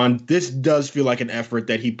moved on. This does feel like an effort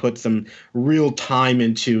that he put some real time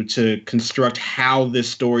into to construct how this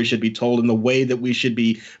story should be told and the way that we should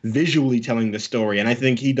be visually telling the story. And I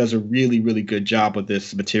think he does a really, really good job with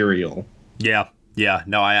this material. Yeah.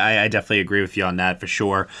 No, I definitely agree with you on that for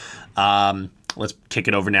sure. Let's kick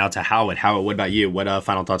it over now to Howard. Howard, what about you? What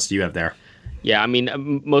final thoughts do you have there? Yeah, I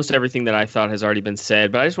mean, most everything that I thought has already been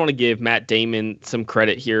said, but I just want to give Matt Damon some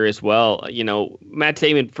credit here as well. You know, Matt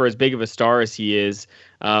Damon, for as big of a star as he is,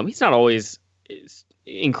 he's not always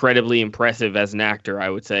incredibly impressive as an actor, I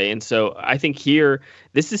would say. And so I think here,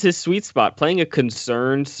 this is his sweet spot. Playing a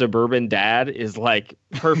concerned suburban dad is like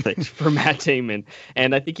perfect for Matt Damon.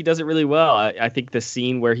 And I think he does it really well. I think the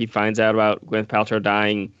scene where he finds out about Gwyneth Paltrow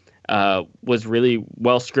dying was really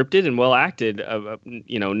well scripted and well acted,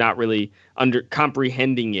 not really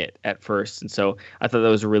comprehending it at first. And so I thought that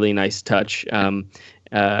was a really nice touch. And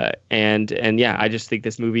yeah, I just think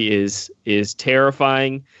this movie is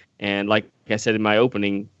terrifying. And like I said in my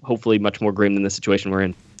opening, hopefully much more grim than the situation we're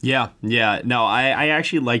in. Yeah. No, I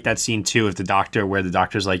actually like that scene too of the doctor where the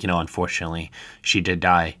doctor's like, unfortunately she did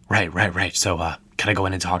die. Right. So can I go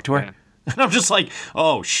in and talk to her? Yeah. And I'm just like,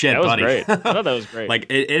 oh shit, that was buddy. Great. I thought that was great. Like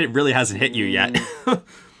it really hasn't hit you yet.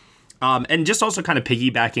 And just also kind of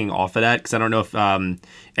piggybacking off of that, because I don't know if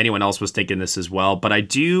anyone else was thinking this as well, but I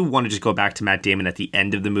do want to just go back to Matt Damon at the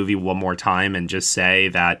end of the movie one more time and just say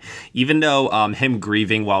that even though him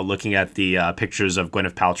grieving while looking at the pictures of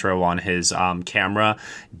Gwyneth Paltrow on his camera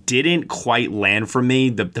didn't quite land for me,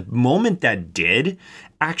 the moment that did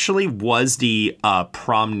actually was the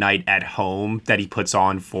prom night at home that he puts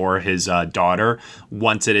on for his daughter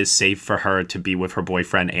once it is safe for her to be with her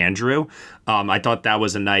boyfriend Andrew. I thought that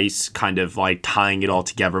was a nice kind of like tying it all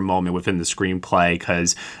together moment within the screenplay,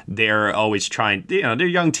 because they're always trying, they're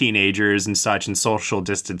young teenagers and such, and social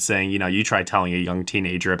distancing. You try telling a young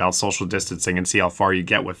teenager about social distancing and see how far you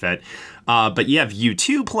get with it. But you have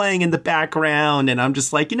U2 playing in the background, and I'm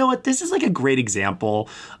just like, you know what? This is like a great example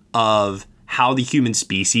of how the human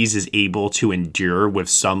species is able to endure with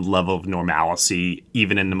some level of normalcy,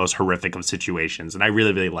 even in the most horrific of situations. And I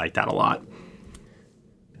really, really like that a lot.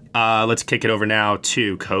 Let's kick it over now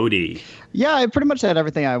to Cody. Yeah, I pretty much said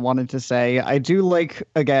everything I wanted to say. I do like,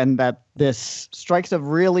 again, that this strikes a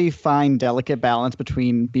really fine, delicate balance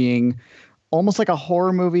between being almost like a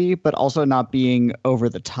horror movie, but also not being over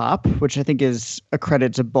the top, which I think is a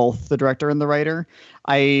credit to both the director and the writer.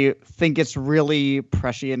 I think it's really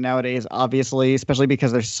prescient nowadays, obviously, especially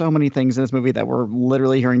because there's so many things in this movie that we're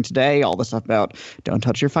literally hearing today. All the stuff about don't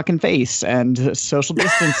touch your fucking face and social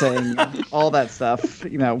distancing, all that stuff.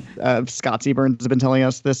 Scott Seaburn has been telling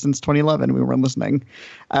us this since 2011. We weren't listening.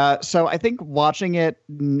 So I think watching it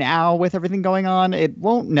now with everything going on, it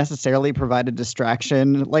won't necessarily provide a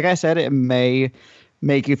distraction. Like I said, it may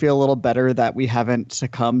make you feel a little better that we haven't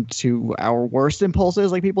succumbed to our worst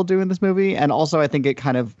impulses like people do in this movie. And also, I think it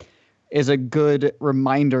kind of is a good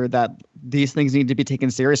reminder that these things need to be taken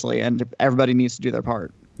seriously and everybody needs to do their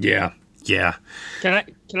part. Yeah. Yeah. Can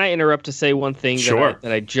I interrupt to say one thing Sure.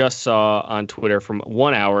 that I just saw on Twitter from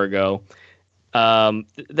 1 hour ago?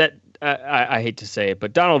 That I hate to say it,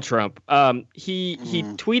 but Donald Trump, he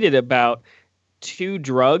tweeted about 2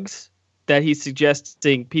 drugs that he's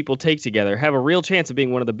suggesting people take together have a real chance of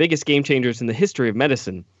being one of the biggest game changers in the history of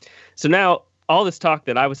medicine. So now all this talk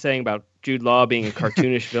that I was saying about Jude Law being a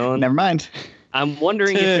cartoonish villain. Never mind. I'm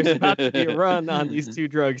wondering if there's about to be a run on these 2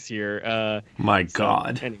 drugs here. My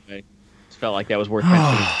God. Anyway, just felt like that was worth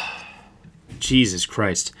mentioning. Jesus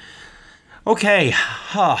Christ. Okay.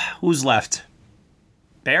 Who's left?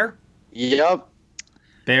 Bear? Yep.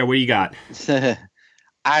 Bear, what do you got?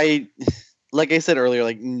 Like I said earlier,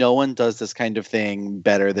 like no one does this kind of thing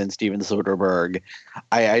better than Steven Soderbergh.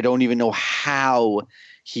 I don't even know how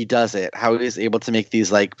he does it, how he is able to make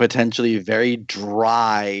these like potentially very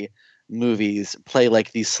dry movies play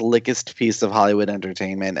like the slickest piece of Hollywood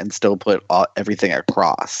entertainment and still put everything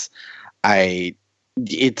across.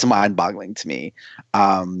 It's mind-boggling to me.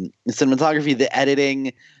 The cinematography, the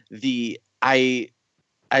editing, I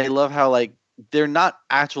love how like they're not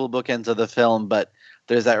actual bookends of the film, but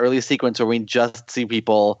there's that early sequence where we just see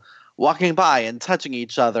people walking by and touching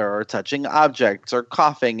each other or touching objects or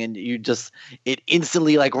coughing, and it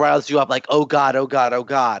instantly like riles you up like, oh God, oh God, oh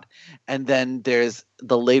God. And then there's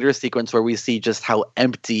the later sequence where we see just how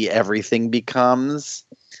empty everything becomes.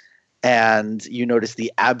 And you notice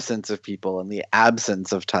the absence of people and the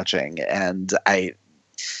absence of touching. And I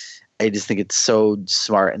just think it's so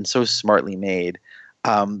smart and so smartly made.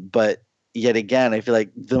 But yet again, I feel like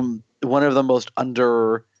one of the most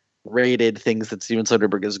underrated things that Steven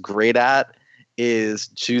Soderbergh is great at is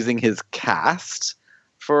choosing his cast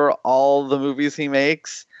for all the movies he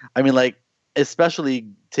makes. I mean, like, especially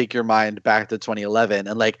take your mind back to 2011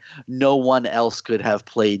 and like no one else could have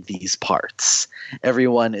played these parts.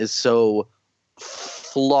 Everyone is so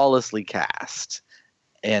flawlessly cast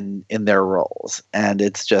in their roles. And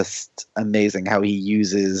it's just amazing how he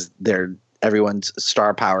uses everyone's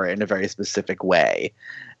star power in a very specific way.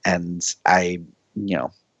 And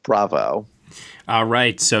bravo. All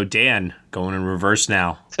right. So Dan, going in reverse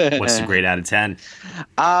now. What's the grade out of 10?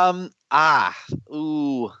 I'll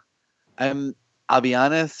be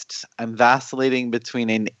honest, I'm vacillating between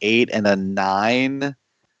an 8 and a 9.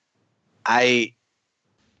 It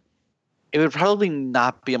would probably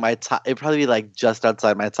not be in my top. It'd probably be like just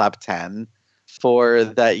outside my top 10 for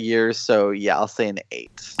that year. So yeah, I'll say an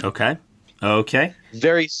 8. Okay.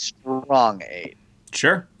 Very strong 8.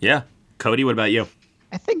 Sure. Yeah. Cody, what about you?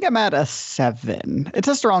 I think I'm at a 7. It's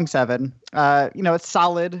a strong 7. It's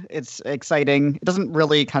solid. It's exciting. It doesn't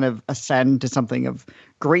really kind of ascend to something of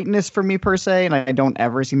greatness for me per se, and I don't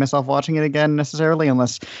ever see myself watching it again necessarily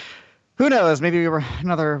unless, who knows, maybe we were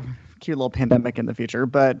another cute little pandemic in the future.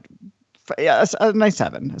 But yeah, a nice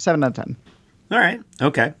 7. A 7 out of 10. All right.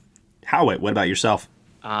 Okay. Howitt, what about yourself?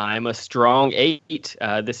 I'm a strong 8.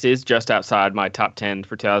 This is just outside my top 10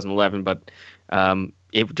 for 2011, but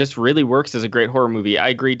it just really works as a great horror movie. I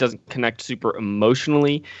agree it doesn't connect super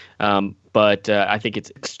emotionally, but I think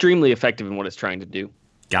it's extremely effective in what it's trying to do.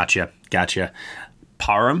 Gotcha.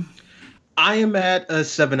 Parham? I am at a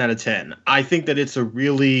 7 out of 10. I think that it's a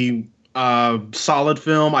really solid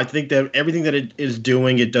film. I think that everything that it is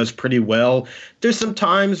doing, it does pretty well. There's some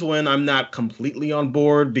times when I'm not completely on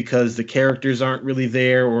board because the characters aren't really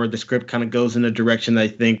there, or the script kind of goes in a direction that I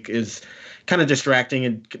think is kind of distracting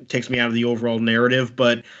and takes me out of the overall narrative.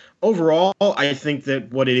 But overall, I think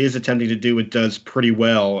that what it is attempting to do, it does pretty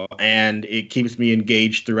well, and it keeps me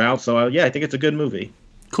engaged throughout. So yeah, I think it's a good movie.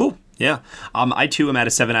 Cool. Yeah. I too am at a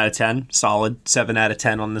 7 out of 10. Solid 7 out of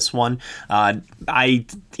 10 on this one.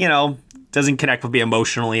 Doesn't connect with me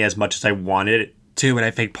emotionally as much as I wanted it to. And I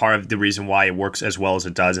think part of the reason why it works as well as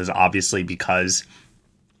it does is obviously because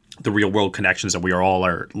the real world connections that we all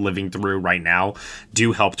are living through right now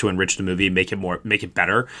do help to enrich the movie, make it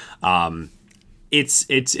better. It's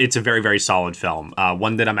a very, very solid film.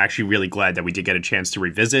 One that I'm actually really glad that we did get a chance to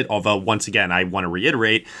revisit. Although, once again, I want to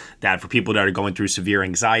reiterate that for people that are going through severe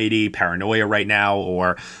anxiety, paranoia right now,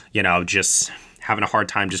 or, just having a hard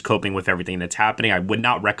time just coping with everything that's happening, I would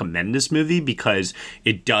not recommend this movie because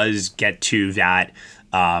it does get to that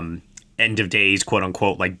end of days, quote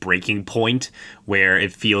unquote, like breaking point where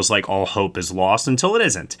it feels like all hope is lost until it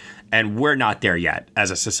isn't. And we're not there yet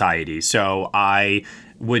as a society. So I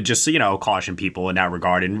would just, caution people in that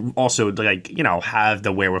regard, and also have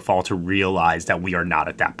the wherewithal to realize that we are not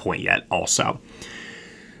at that point yet also.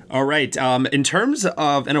 All right. In terms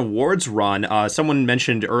of an awards run, someone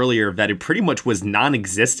mentioned earlier that it pretty much was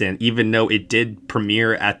non-existent, even though it did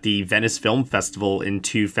premiere at the Venice Film Festival in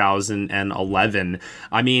 2011.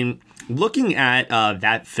 I mean, looking at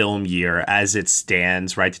that film year as it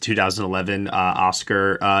stands, right, the 2011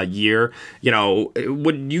 Oscar year,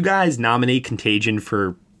 would you guys nominate Contagion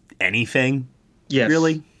for anything? Yes.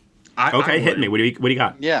 Really? Okay, hit me. What do you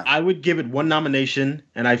got? Yeah. I would give it one nomination,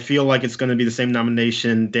 and I feel like it's going to be the same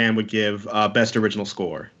nomination Dan would give Best Original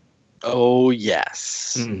Score. Oh,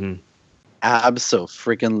 yes. Mm-hmm.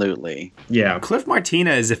 Abso-freaking-lutely. Yeah. Cliff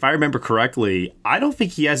Martinez, if I remember correctly, I don't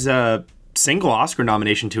think he has a single Oscar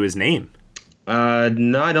nomination to his name.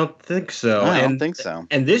 No, I don't think so. I don't think so.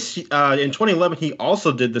 And this, in 2011, he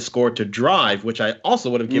also did the score to Drive, which I also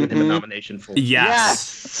would have given him a nomination for.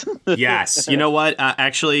 Yes. Yes. You know what?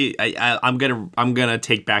 Actually, I'm gonna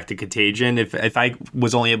take back the Contagion. If I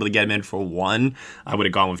was only able to get him in for one, I would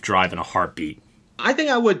have gone with Drive in a heartbeat. I think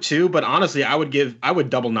I would too, but honestly, I would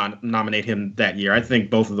double nominate him that year. I think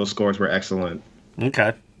both of those scores were excellent.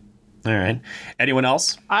 Okay. All right. Anyone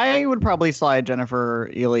else? I would probably slide Jennifer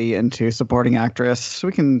Ely into supporting actress.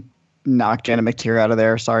 We can knock Janet McTeer out of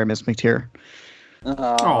there. Sorry, Miss McTeer.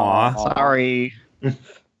 Aww. Sorry.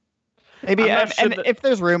 Maybe, and if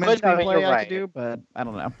there's room in the screenplay, I right. could do, but I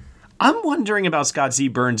don't know. I'm wondering about Scott Z.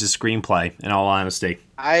 Burns' screenplay, in all honesty.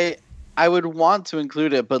 I would want to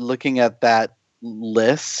include it, but looking at that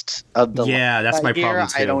list of the that's my problem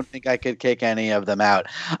too. I don't think I could kick any of them out.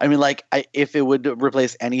 I mean, if it would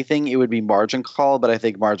replace anything, it would be Margin Call, but I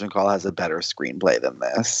think Margin Call has a better screenplay than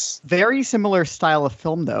this. Very similar style of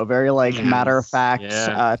film, though. Very matter of fact.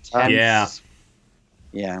 Tense.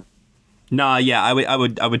 Yeah. Nah, yeah, I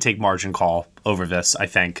would take Margin Call over this, I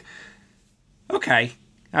think. Okay.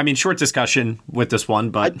 I mean, short discussion with this one,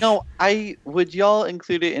 but no, would y'all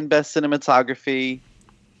include it in Best Cinematography?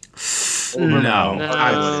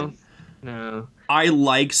 No. I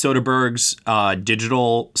like Soderbergh's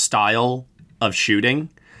digital style of shooting.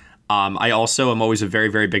 I also am always a very,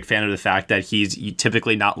 very big fan of the fact that he's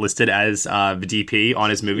typically not listed as the DP on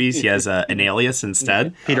his movies. He has an alias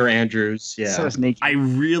instead. Peter Andrews. Yeah. So sneaky. I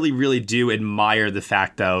really, really do admire the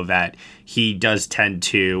fact, though, that he does tend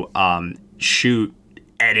to shoot,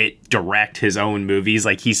 edit, direct his own movies.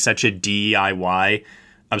 Like, he's such a DIY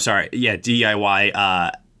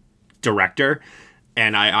director,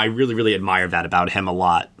 and I really, really admire that about him a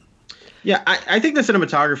lot. Yeah, I think the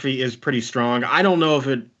cinematography is pretty strong. I don't know if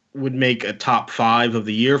it would make a top 5 of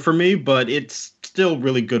the year for me, but it's still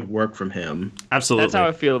really good work from him. Absolutely. That's how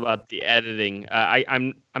I feel about the editing.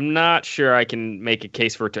 I'm not sure I can make a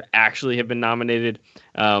case for it to actually have been nominated,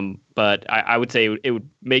 but I would say it would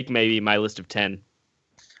make maybe my list of 10.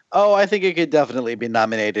 Oh, I think it could definitely be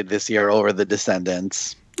nominated this year over The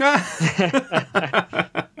Descendants.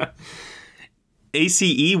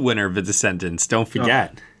 ACE winner of The Descendants, don't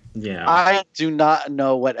forget. Yeah. I do not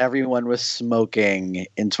know what everyone was smoking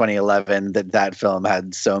in 2011 that film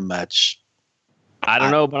had so much. I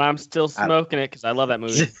don't know, but I'm still smoking it because I love that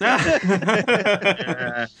movie.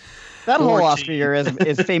 That whole Oscar year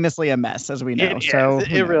is famously a mess, as we know.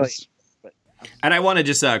 It really is. And I want to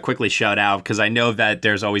just quickly shout out, because I know that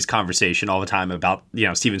there's always conversation all the time about,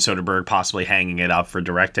 Steven Soderbergh possibly hanging it up for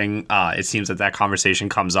directing. It seems that conversation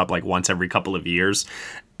comes up like once every couple of years.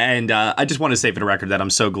 And I just want to say for the record that I'm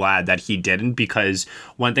so glad that he didn't, because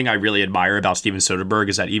one thing I really admire about Steven Soderbergh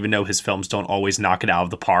is that even though his films don't always knock it out of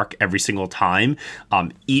the park every single time,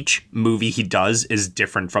 each movie he does is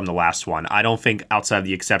different from the last one. I don't think, outside of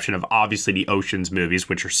the exception of obviously the Ocean's movies,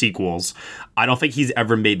 which are sequels, I don't think he's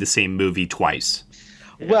ever made the same movie twice.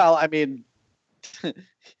 Well, I mean,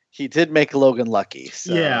 he did make Logan Lucky.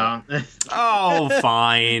 So. Yeah. Oh,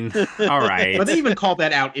 fine. All right. But they even called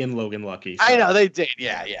that out in Logan Lucky. So. I know, they did.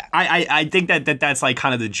 Yeah. I think that's like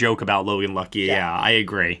kind of the joke about Logan Lucky. Yeah, I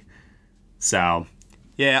agree. So,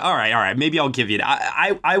 yeah, all right. Maybe I'll give you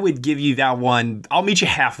that. I would give you that one. I'll meet you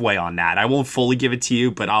halfway on that. I won't fully give it to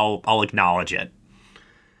you, but I'll acknowledge it.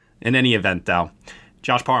 In any event, though,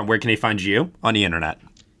 Josh Parham, where can they find you on the internet?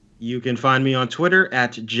 You can find me on Twitter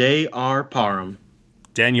at JRParham.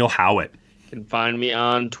 Daniel Howitt. You can find me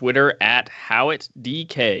on Twitter at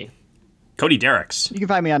HowittDK. Cody Derricks. You can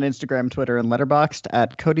find me on Instagram, Twitter, and Letterboxd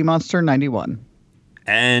at CodyMonster91.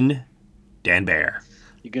 And Dan Baer.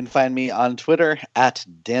 You can find me on Twitter at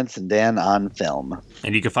DanceandDanOnFilm.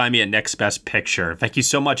 And you can find me at Next Best Picture. Thank you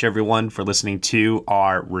so much, everyone, for listening to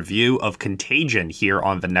our review of Contagion here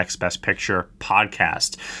on the Next Best Picture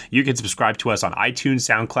podcast. You can subscribe to us on iTunes,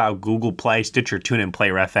 SoundCloud, Google Play, Stitcher, TuneIn,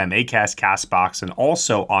 Player FM, Acast, CastBox, and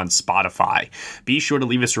also on Spotify. Be sure to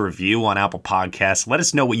leave us a review on Apple Podcasts. Let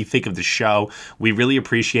us know what you think of the show. We really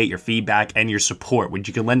appreciate your feedback and your support, which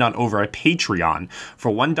you can lend on over at Patreon.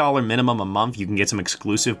 For $1 minimum a month, you can get some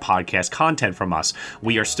exclusive podcast content from us.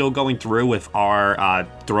 We are still going through with our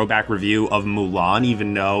throwback review of Mulan,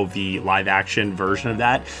 even though the live action version of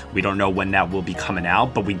that, we don't know when that will be coming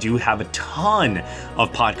out, but we do have a ton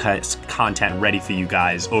of podcast content ready for you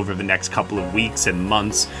guys over the next couple of weeks and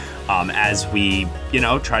months as we,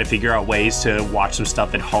 try to figure out ways to watch some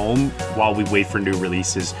stuff at home while we wait for new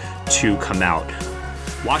releases to come out.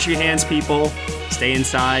 Wash your hands, people. Stay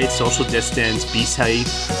inside, social distance, be safe,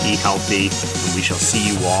 be healthy, and we shall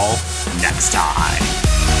see you all next time.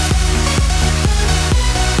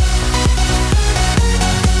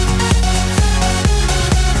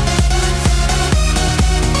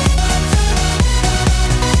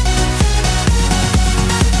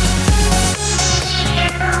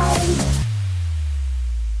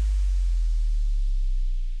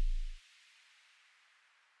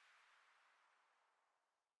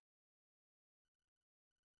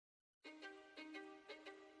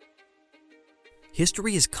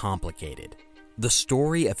 History is complicated. The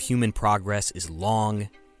story of human progress is long,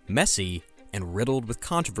 messy, and riddled with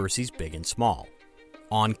controversies big and small.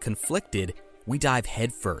 On Conflicted, we dive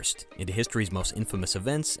headfirst into history's most infamous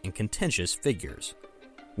events and contentious figures.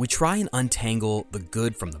 We try and untangle the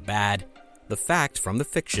good from the bad, the fact from the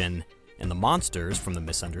fiction, and the monsters from the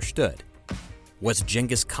misunderstood. Was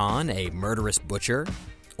Genghis Khan a murderous butcher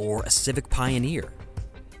or a civic pioneer?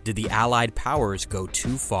 Did the Allied powers go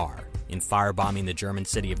too far in firebombing the German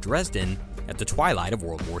city of Dresden at the twilight of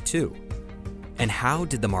World War II? And how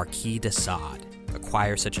did the Marquis de Sade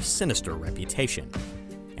acquire such a sinister reputation?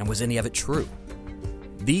 And was any of it true?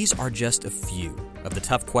 These are just a few of the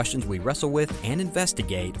tough questions we wrestle with and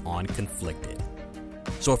investigate on Conflicted.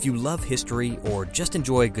 So if you love history or just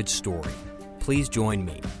enjoy a good story, please join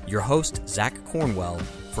me, your host, Zach Cornwell,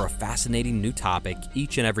 for a fascinating new topic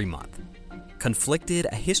each and every month. Conflicted,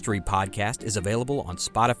 a history podcast, is available on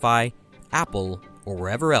Spotify, Apple, or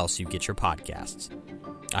wherever else you get your podcasts.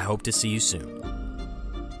 I hope to see you soon.